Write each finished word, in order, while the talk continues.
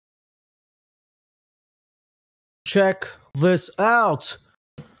Check this out.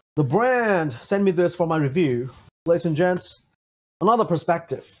 The brand sent me this for my review. Ladies and gents, another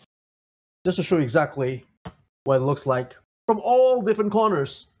perspective. Just to show you exactly what it looks like from all different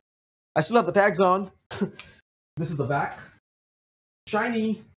corners. I still have the tags on. This is the back.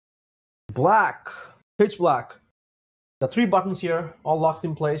 Shiny, black, pitch black. The 3 buttons here, all locked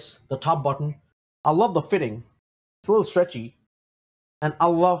in place. The top button. I love the fitting. It's a little stretchy. And I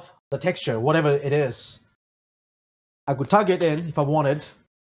love the texture, whatever it is. I could tug it in if I wanted.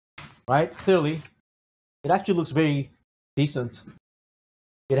 Right? Clearly, it actually looks very decent.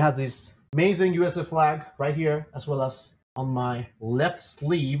 It has this amazing USA flag right here, as well as on my left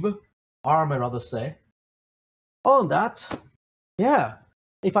sleeve, arm I rather say. On that, yeah,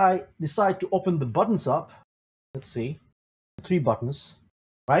 if I decide to open the buttons up, let's see, 3 buttons,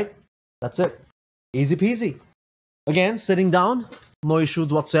 right? That's it. Easy peasy. Again, sitting down, no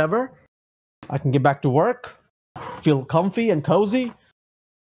issues whatsoever. I can get back to work, feel comfy and cozy,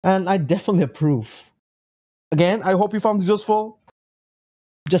 and I definitely approve. Again, I hope you found this useful.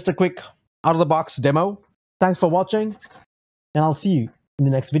 Just a quick out-of-the-box demo. Thanks for watching, and I'll see you in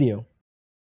the next video.